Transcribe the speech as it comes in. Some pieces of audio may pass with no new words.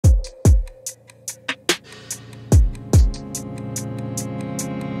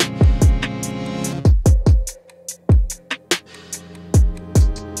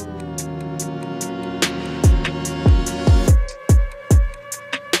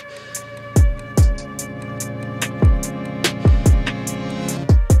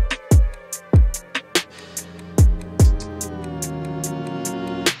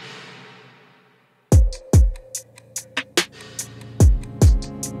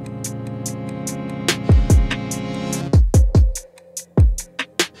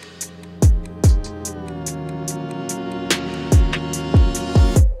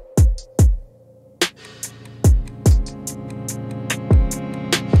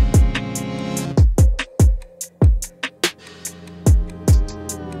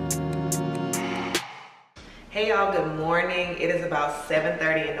Hey y'all, good morning. It is about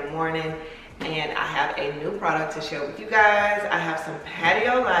 7:30 in the morning and I have a new product to share with you guys. I have some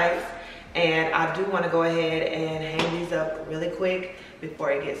patio lights and I do want to go ahead and hang these up really quick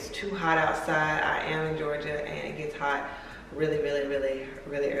before it gets too hot outside. I am in Georgia and it gets hot really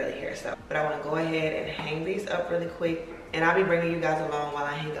early here. But I want to go ahead and hang these up really quick and I'll be bringing you guys along while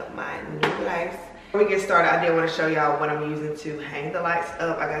I hang up my new lights. Before we get started, I did want to show y'all what I'm using to hang the lights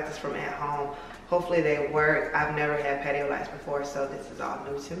up. I got this from at home. Hopefully they work. I've never had patio lights before, so this is all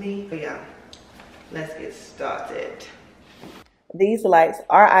new to me. But yeah, let's get started. These lights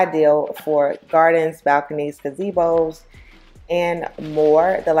are ideal for gardens, balconies, gazebos, and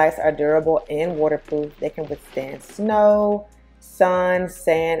more. The lights are durable and waterproof. They can withstand snow, sun,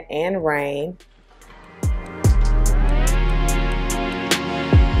 sand, and rain.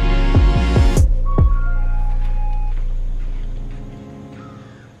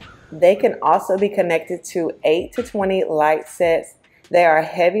 They can also be connected to 8 to 20 light sets. They are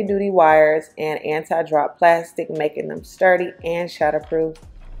heavy duty wires and anti-drop plastic, making them sturdy and shatterproof.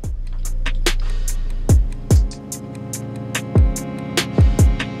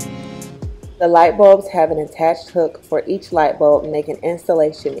 The light bulbs have an attached hook for each light bulb, making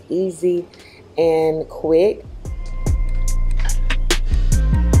installation easy and quick.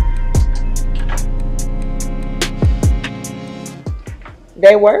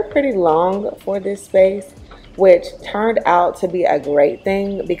 They were pretty long for this space, which turned out to be a great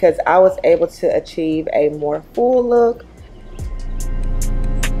thing because I was able to achieve a more full look.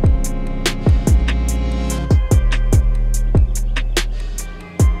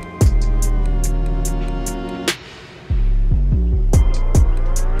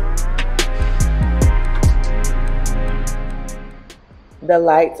 The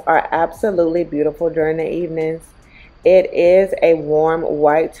lights are absolutely beautiful during the evenings. It is a warm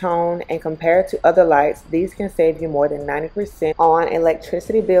white tone, and compared to other lights, these can save you more than 90% on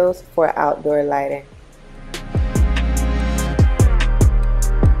electricity bills for outdoor lighting.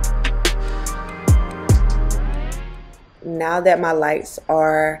 Now that my lights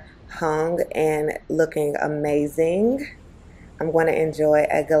are hung and looking amazing, I'm going to enjoy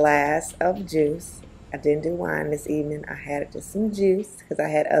a glass of juice. I didn't do wine this evening. I had just some juice because I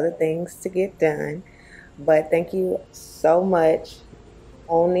had other things to get done. But thank you so much,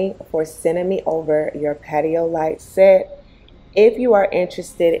 Ollny, for sending me over your patio light set. If you are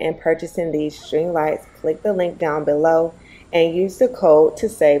interested in purchasing these string lights, click the link down below and use the code to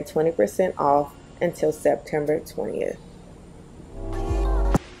save 20% off until September 20th.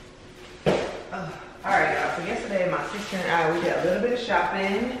 Alright y'all, so yesterday my sister and I, we did a little bit of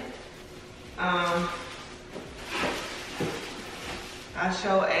shopping. I'll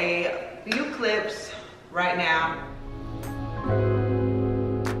show a few clips right now.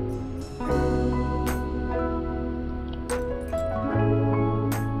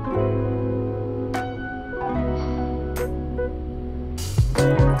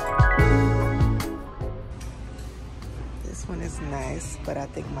 This one is nice, but I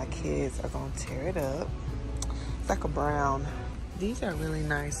think my kids are gonna tear it up. It's like a brown. These are really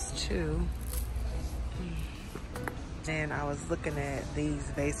nice too. And I was looking at these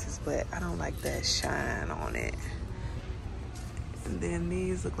vases, but I don't like that shine on it. And then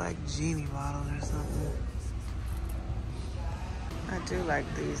these look like genie bottles or something. I do like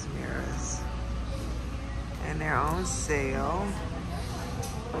these mirrors. And they're on sale.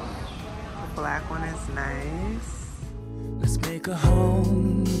 The black one is nice. Let's make a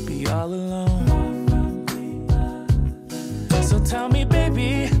home, be all alone. So tell me,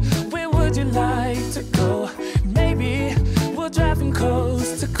 baby, where would you like to go? Maybe we'll drive from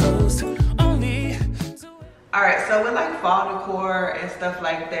coast to coast. Only. Alright, so with like fall decor and stuff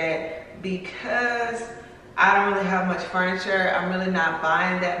like that, because I don't really have much furniture, I'm really not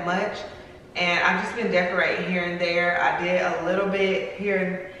buying that much. And I've just been decorating here and there. I did a little bit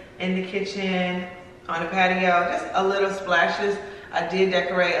here in the kitchen, on the patio, just a little splashes. I did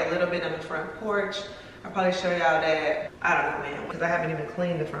decorate a little bit on the front porch. I'll probably show y'all that. I don't know, man, because I haven't even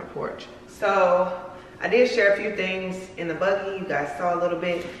cleaned the front porch. So I did share a few things in the buggy. You guys saw a little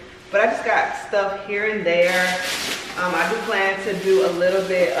bit, but I just got stuff here and there. I do plan to do a little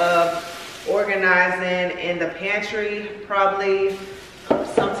bit of organizing in the pantry, probably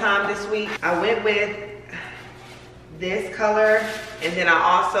sometime this week. I went with this color, and then I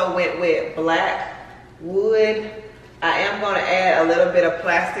also went with black wood. I am going to add a little bit of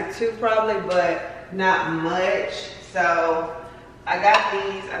plastic too, probably, but not much. So I got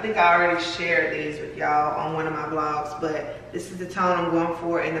these. I think I already shared these with y'all on one of my vlogs, but this is the tone I'm going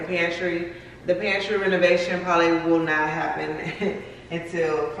for in the pantry. The pantry renovation probably will not happen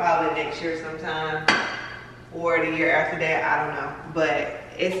until probably next year sometime. or the year after that, I don't know. But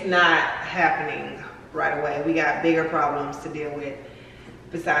it's not happening right away. We got bigger problems to deal with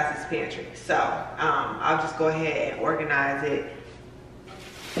besides this pantry. So I'll just go ahead and organize it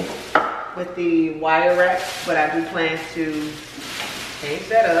with the wire rack, but I do plan to change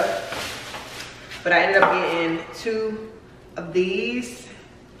that up. But I ended up getting 2 of these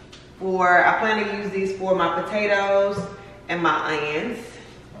I plan to use these for my potatoes and my onions.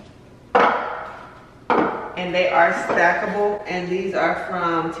 And they are stackable, and these are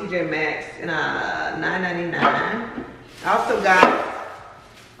from TJ Maxx in $9.99. I also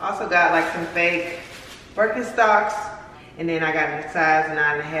got like some fake Birkenstocks, and then I got a size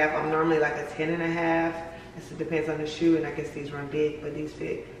 9.5. I'm normally like a 10.5. It depends on the shoe, and I guess these run big, but these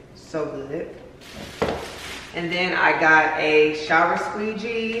fit so good. And then I got a shower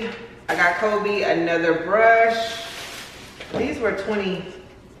squeegee. I got Kobe another brush. These were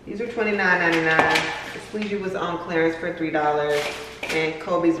 $29.99. The squeegee was on clearance for $3, and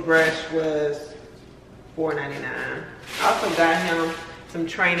Kobe's brush was $4.99. I also got him some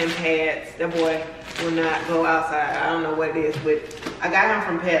training pads. That boy will not go outside. I don't know what it is, but I got him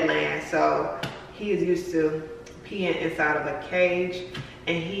from Petland, so he is used to peeing inside of a cage,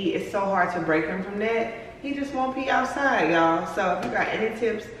 and it's so hard to break him from that. He just won't pee outside, y'all. So if you got any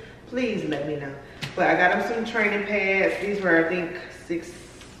tips, please let me know. But I got him some training pads. These were, I think,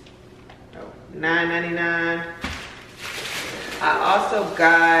 $9.99. I also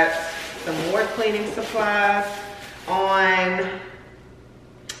got some more cleaning supplies on,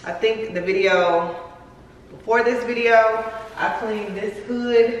 I think the video before this video, I cleaned this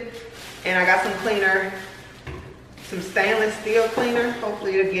hood, and I got some cleaner, some stainless steel cleaner.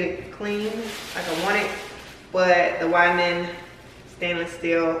 Hopefully it'll get it clean like I want it. But the Wyman stainless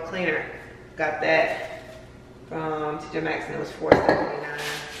steel cleaner, got that from TJ Maxx, and it was $4.79.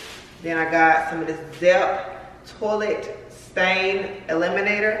 Then I got some of this Zep toilet stain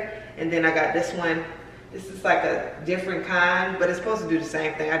eliminator, and then I got this one. This is like a different kind, but it's supposed to do the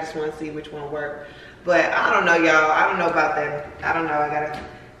same thing. I just want to see which one works. But I don't know, y'all. I don't know about that. I don't know. I gotta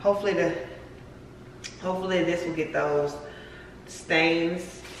hopefully this will get those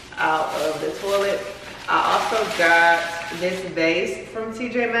stains out of the toilet. I also got this vase from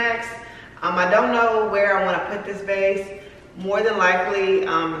TJ Maxx. I don't know where I want to put this vase. More than likely,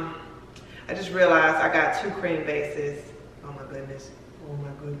 I just realized I got 2 cream vases. Oh my goodness. Oh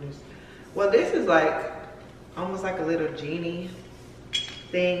my goodness. Well, this is like almost like a little genie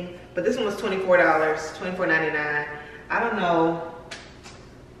thing, but this one was $24, $24.99. I don't know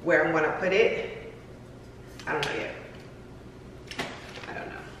where I'm gonna put it. I don't know yet. I don't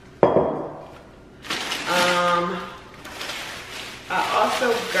know. I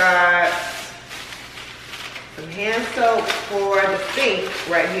also got some hand soap for the sink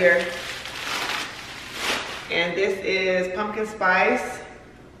right here. And this is pumpkin spice.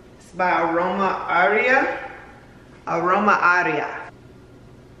 It's by Aroma Aria.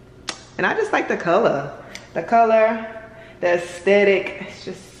 And I just like the color. The aesthetic, it's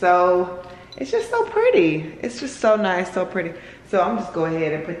just so pretty. It's just so nice, so pretty. So I'm just go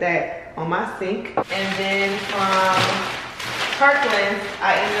ahead and put that on my sink. And then from Kirkland's,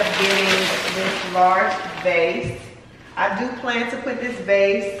 I ended up getting this large vase. I do plan to put this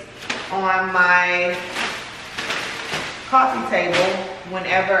vase on my coffee table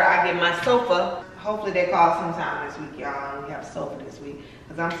whenever I get my sofa. Hopefully they call sometime this week, y'all. We have a sofa this week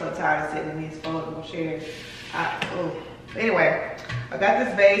because I'm so tired of sitting in these foldable chairs. Anyway, I got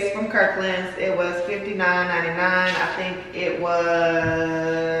this vase from Kirkland's. It was $59.99. I think it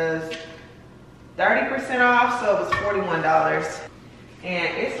was 30% off, so it was $41.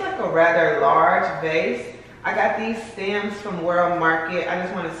 And it's like a rather large vase. I got these stems from World Market. I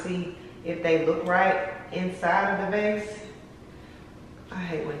just want to see if they look right inside of the vase. I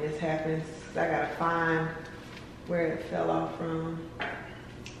hate when this happens because I gotta find where it fell off from.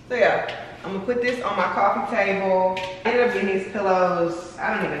 So yeah, I'm gonna put this on my coffee table. I ended up getting these pillows,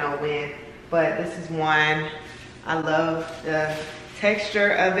 I don't even know when, but this is one. I love the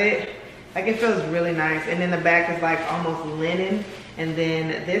texture of it. Like it feels really nice. And then the back is like almost linen. And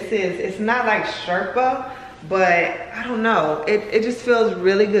then this is, it's not like Sherpa, but I don't know. It just feels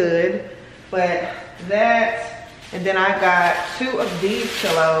really good. But that, and then I got 2 of these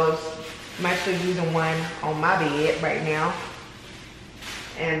pillows. I'm actually using one on my bed right now.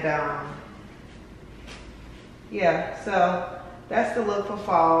 And yeah, so that's the look for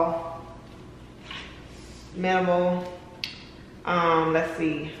fall. Minimal. Let's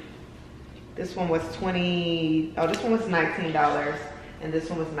see. This one was this one was $19, and this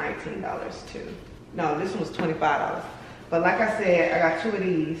one was $19 too. No, this one was $25. But like I said, I got 2 of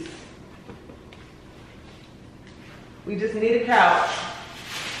these. We just need a couch.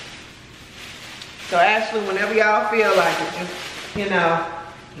 So Ashley, whenever y'all feel like it, just, you know,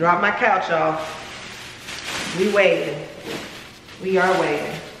 drop my couch off. We waiting. We are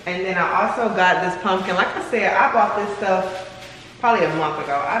waiting. And then I also got this pumpkin. Like I said, I bought this stuff probably a month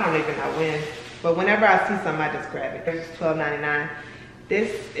ago. I don't even know when. But whenever I see something, I just grab it. It's just $12.99.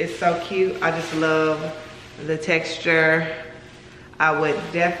 This is so cute. I just love the texture. I would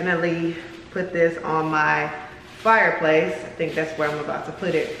definitely put this on my fireplace. I think that's where I'm about to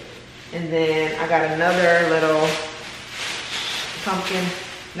put it. And then I got another little pumpkin.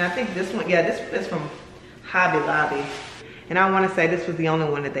 And I think this one, yeah, this is from Hobby Lobby. And I want to say this was the only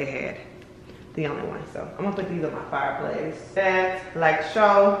one that they had. The only one. So I'm gonna put these on my fireplace. That, like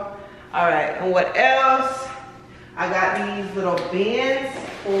show. All right, and what else? I got these little bins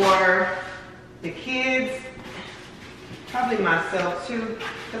for the kids. Probably myself too.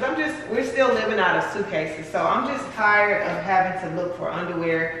 Because we're still living out of suitcases. So I'm just tired of having to look for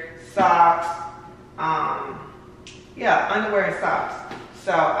underwear, socks. Yeah, underwear and socks.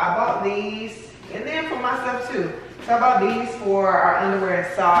 So I bought these, and then for myself too. So I bought these for our underwear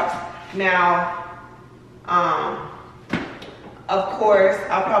and socks. Now, of course,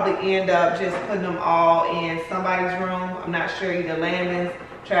 I'll probably end up just putting them all in somebody's room. I'm not sure, either Landon's,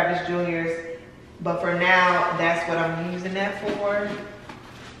 Travis Jr.'s. But for now, that's what I'm using that for.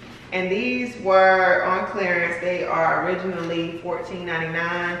 And these were on clearance. They are originally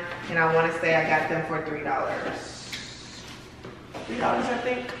 $14.99. And I want to say I got them for $3. $3, I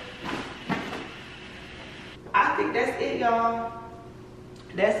think. I think that's it, y'all.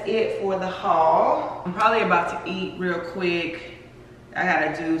 That's it for the haul. I'm probably about to eat real quick. I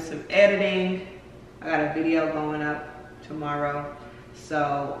gotta do some editing. I got a video going up tomorrow.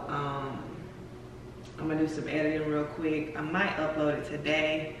 So I'm gonna do some editing real quick. I might upload it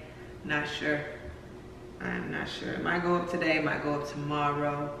today. Not sure. I'm not sure. It might go up today, it might go up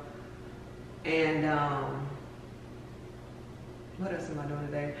tomorrow. And what else am I doing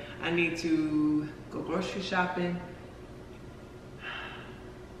today? I need to go grocery shopping.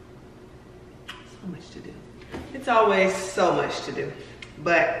 So much to do. It's always so much to do.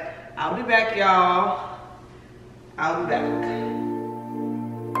 But I'll be back, y'all. I'll be back.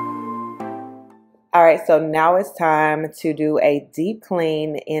 All right, so now it's time to do a deep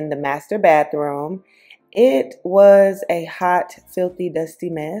clean in the master bathroom. It was a hot, filthy, dusty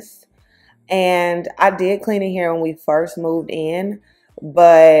mess. And I did clean it here when we first moved in,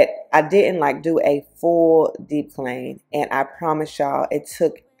 but I didn't like do a full deep clean. And I promise y'all, it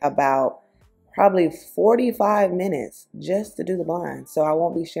took about probably 45 minutes just to do the blinds. So I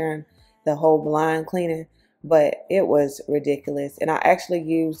won't be sharing the whole blind cleaning, but it was ridiculous. And I actually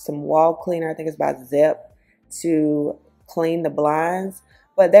used some wall cleaner, I think it's by Zep, to clean the blinds.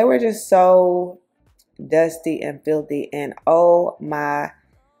 But they were just so dusty and filthy. And oh my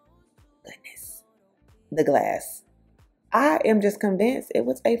goodness, the glass. I am just convinced it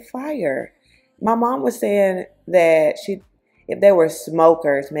was a fire. My mom was saying that if they were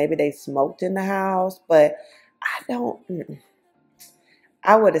smokers, maybe they smoked in the house, but I don't.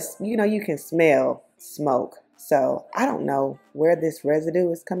 I would have, you can smell smoke. So I don't know where this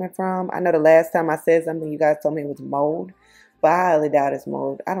residue is coming from. I know the last time I said something, you guys told me it was mold, but I highly doubt it's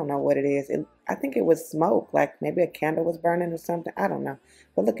mold. I don't know what it is. I think it was smoke, like maybe a candle was burning or something. I don't know.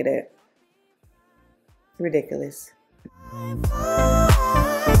 But look at it. It's ridiculous.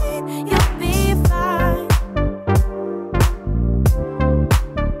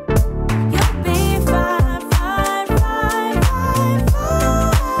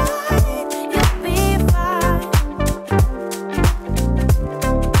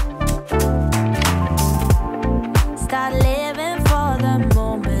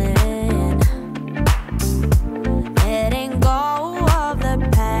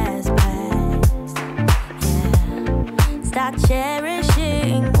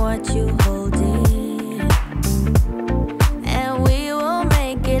 Cherishing what you hold in, and we will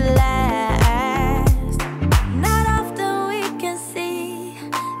make it last. Not often we can see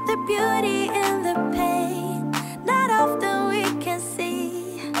the beauty in the pain. Not often we can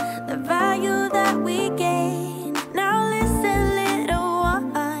see the value that we gain. Now listen, little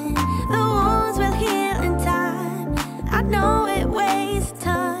one, the wounds will heal in time. I know it wastes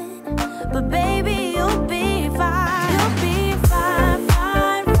time, but baby, you'll be fine.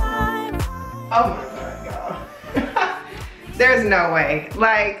 Oh my God, y'all. There's no way.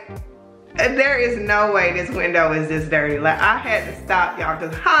 Like, there is no way this window is this dirty. Like, I had to stop y'all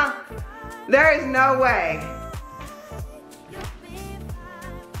because, there is no way.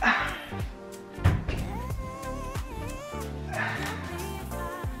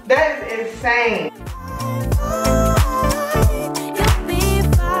 That is insane.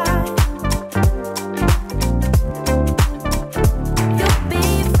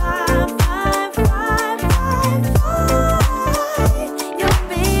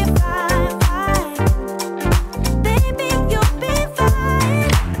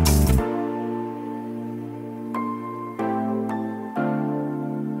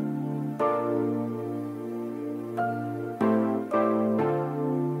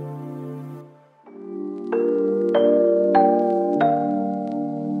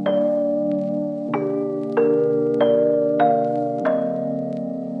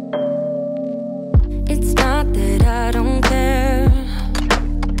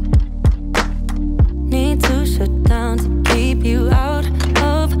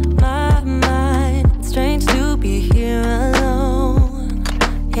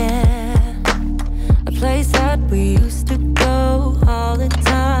 we used to go all the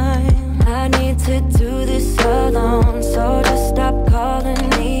time. I need to do this alone, so just stop calling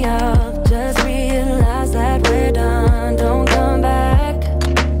me up. Just realize that we're done, don't come back.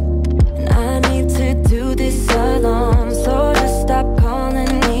 And I need to do this alone, so just stop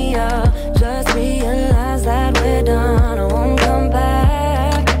calling me up. Just realize that we're done, I won't come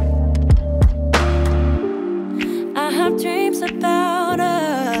back. I have dreams about us,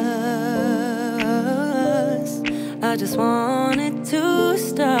 I just want it to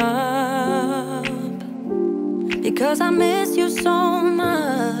stop. Because I miss you so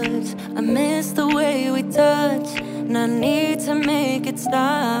much, I miss the way we touch, and I need to make it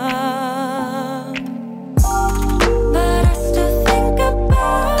stop. But I still think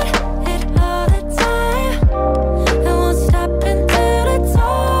about it all the time. I won't stop until it's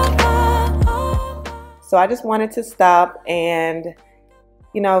over. So I just wanted to stop and,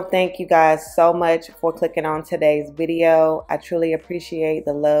 you know, thank you guys so much for clicking on today's video. I truly appreciate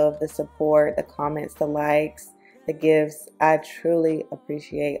the love, the support, the comments, the likes, the gifts. I truly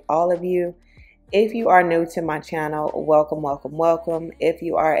appreciate all of you. If you are new to my channel, welcome, welcome, welcome. If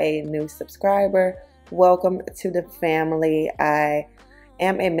you are a new subscriber, welcome to the family. I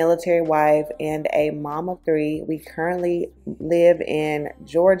am a military wife and a mom of 3. We currently live in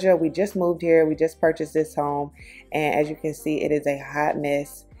Georgia. We just moved here. We just purchased this home, and as you can see, it is a hot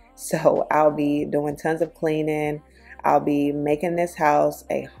mess. So I'll be doing tons of cleaning. I'll be making this house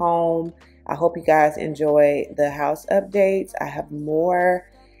a home. I hope you guys enjoy the house updates. I have more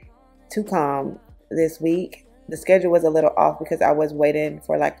to come this week. The schedule was a little off because I was waiting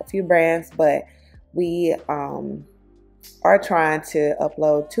for like a few brands, but we are trying to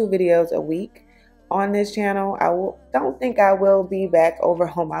upload 2 videos a week on this channel. Don't think I will be back over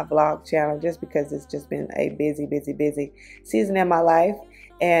on my vlog channel just because it's just been a busy season in my life,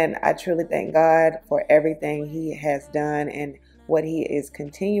 and I truly thank God for everything He has done and what He is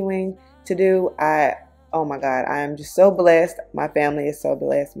continuing to do. Oh my God, I am just so blessed. My family is so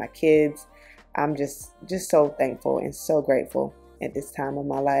blessed. My kids, I'm just so thankful and so grateful at this time of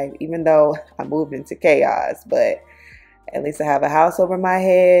my life, even though I moved into chaos, but at least I have a house over my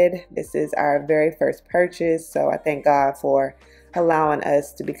head. This is our very first purchase, so I thank God for allowing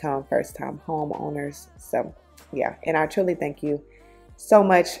us to become first-time homeowners. So yeah, and I truly thank you so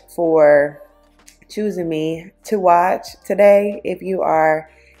much for choosing me to watch today. If you are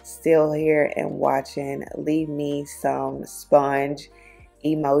still here and watching, leave me some sponge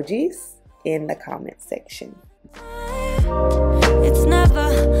emojis in the comment section. It's never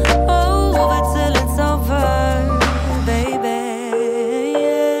over till it's over, baby.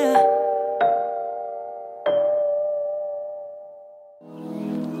 Yeah.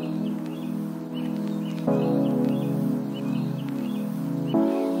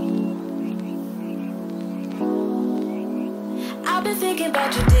 I've been thinking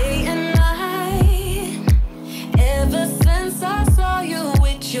about you day and night, ever since I saw you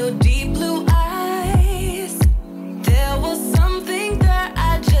with your deep blue eyes. There was something that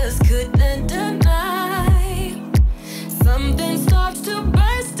I just couldn't deny. Something starts to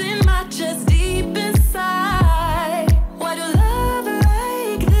burst in my chest deep inside. Why do love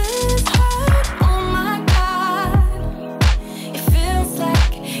like this hurt? Oh my God. It feels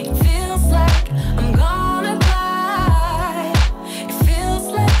like I'm gonna cry. It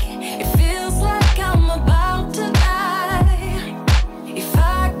feels like I'm about to die. If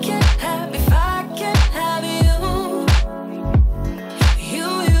I can't have you,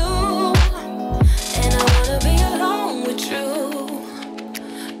 and I wanna be alone with you.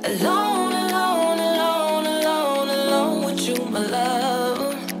 Alone with you, my love.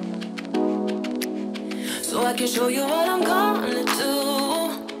 So I can show you what I'm gonna do.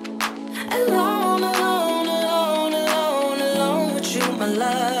 Alone with you, my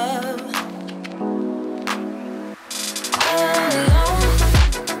love.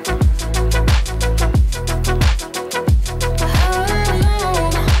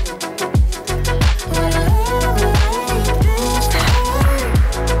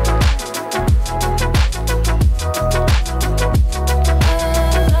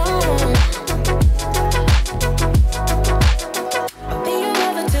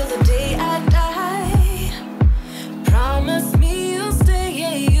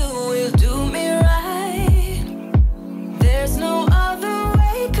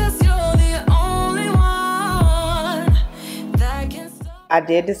 I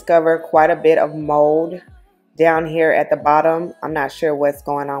did discover quite a bit of mold down here at the bottom. I'm not sure what's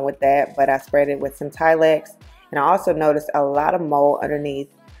going on with that, but I sprayed it with some Tilex. And I also noticed a lot of mold underneath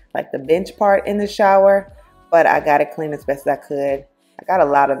like the bench part in the shower, but I got it cleaned as best as I could. I got a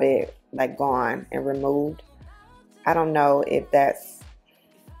lot of it like gone and removed. I don't know if that's,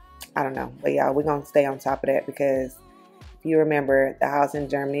 I don't know. But y'all, we're going to stay on top of that, because if you remember the house in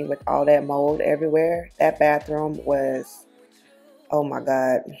Germany with all that mold everywhere, that bathroom was, oh my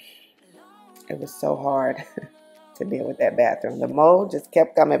God, it was so hard to deal with that bathroom. The mold just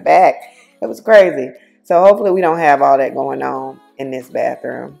kept coming back. It was crazy. So hopefully we don't have all that going on in this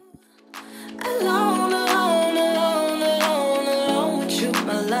bathroom. Alone, alone, alone, alone, alone with you,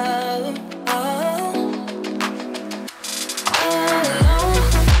 my love. Oh, alone,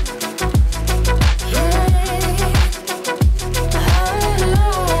 yeah,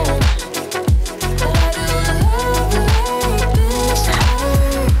 alone. Why do love like this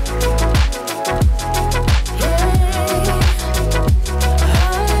hurt? Yeah,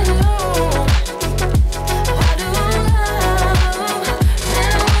 alone. Why do love?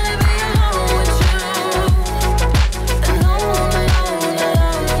 Man, I wanna be alone with you. Alone, alone,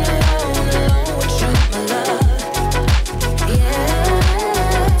 alone, alone, alone with you, my love. Yeah,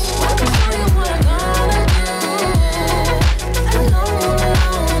 I can show you what I'm gonna do. Alone,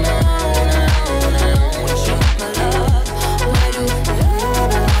 alone, alone, alone, alone with you, my love. Why do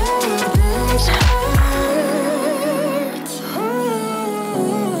love like this hurt?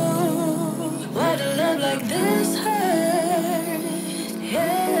 Why do love like this hurt?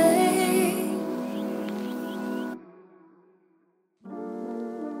 Yeah.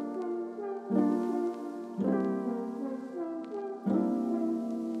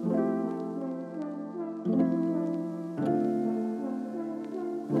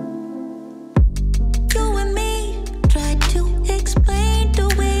 You and me try to explain the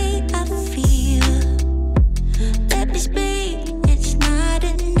way I feel. Let me speak, it's not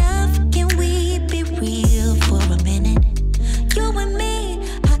enough. Can we be real for a minute? You and me,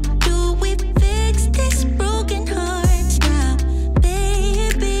 how do we fix this broken hearts now,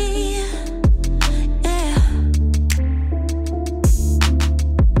 baby? Yeah.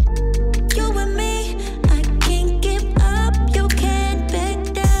 You and me, I can't give up, you can't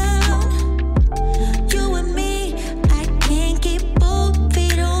back down. You and me, I can't keep both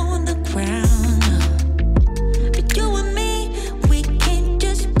feet on the ground. But you and me, we can't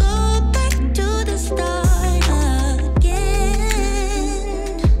just go back to the start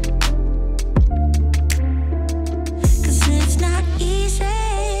again. 'Cause it's not easy,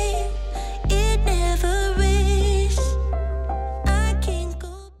 it never is. I can't go.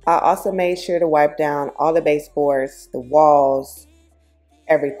 I also made sure to wipe down all the baseboards, the walls,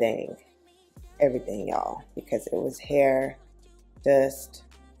 everything, y'all, because it was hair, dust,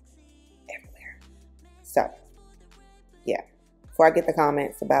 everywhere. So, yeah, before I get the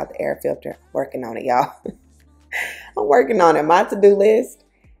comments about the air filter, working on it, y'all. I'm working on it. My to-do list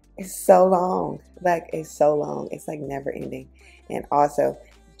is so long. Like, it's so long. It's like never ending. And also,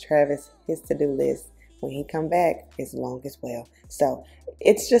 Travis, his to-do list, when he come back, is long as well. So,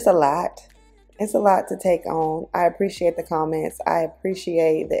 it's just a lot. It's a lot to take on. I appreciate the comments. I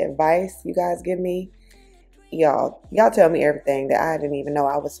appreciate the advice you guys give me. Y'all tell me everything that I didn't even know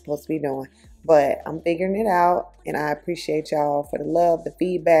I was supposed to be doing. But I'm figuring it out, and I appreciate y'all for the love, the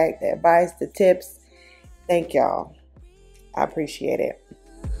feedback, the advice, the tips. Thank y'all. I appreciate it.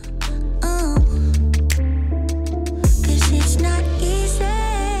 'Cause it's not easy,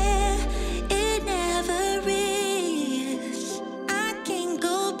 it never is. I can't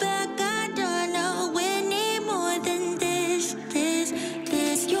go back, I don't know any more than this.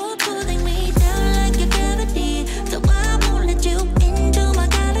 You're pulling me down like a gravity, so I won't let you into my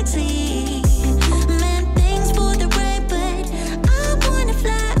galaxy. Man, thanks for the ride, but I wanna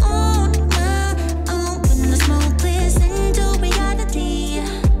fly on my own. When the smoke clears into reality,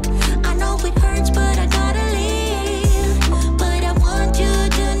 I know it hurts, but I gotta leave. But I want you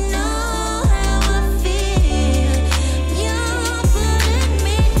to know how I feel. You're pulling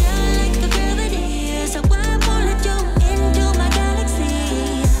me down like a gravity, so I won't let you into my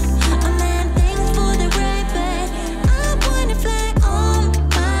galaxy. A man, thanks for the ride, but I wanna fly on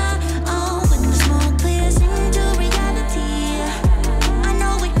my own. When the smoke clears into reality, I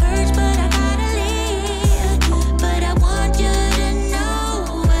know it hurts, but I gotta leave. But I want you to know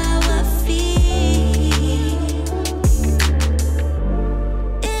how I feel.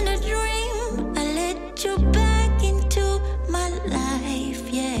 In a dream, I let you back into my life,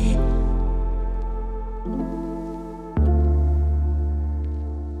 yeah.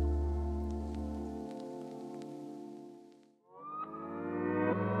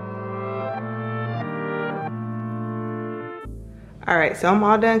 All right, so I'm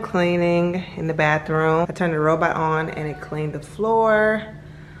all done cleaning in the bathroom. I turned the robot on and it cleaned the floor.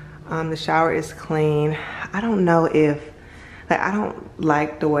 The shower is clean. I don't know if, like, I don't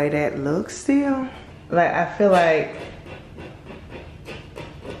like the way that looks still. Like, I feel like,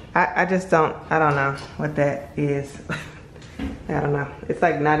 I just don't, I don't know what that is. I don't know. It's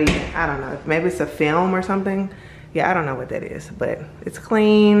like not even, I don't know. Maybe it's a film or something. Yeah, I don't know what that is, but it's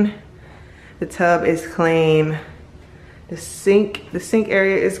clean. The tub is clean. The sink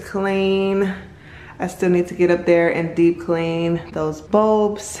area is clean. I still need to get up there and deep clean those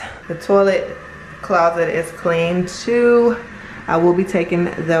bulbs. The toilet closet is clean too. I will be taking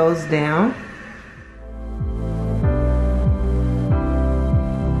those down.